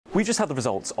We've just had the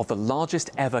results of the largest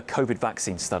ever COVID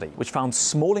vaccine study, which found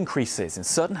small increases in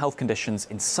certain health conditions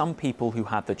in some people who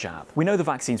had the jab. We know the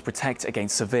vaccines protect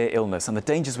against severe illness and the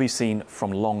dangers we've seen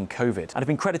from long COVID, and have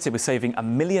been credited with saving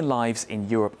 1 million lives in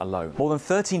Europe alone. More than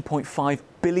 13.5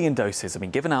 billion doses have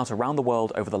been given out around the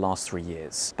world over the last 3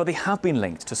 years. But they have been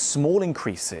linked to small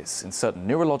increases in certain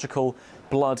neurological,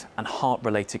 blood and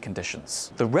heart-related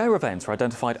conditions. The rare events were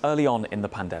identified early on in the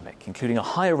pandemic, including a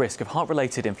higher risk of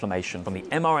heart-related inflammation from the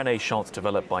mRNA shots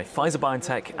developed by Pfizer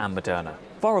BioNTech and Moderna.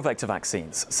 Viral vector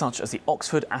vaccines, such as the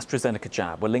Oxford AstraZeneca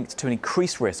jab, were linked to an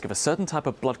increased risk of a certain type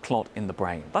of blood clot in the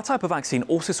brain. That type of vaccine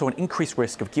also saw an increased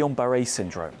risk of Guillain-Barre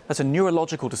syndrome. That's a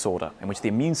neurological disorder in which the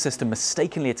immune system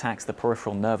mistakenly attacks the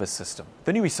peripheral nervous system.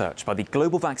 The new research by the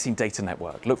Global Vaccine Data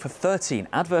Network looked for 13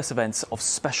 adverse events of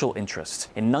special interest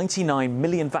in 99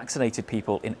 million vaccinated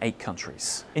people in 8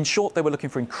 countries. In short, they were looking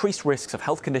for increased risks of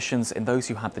health conditions in those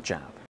who had the jab.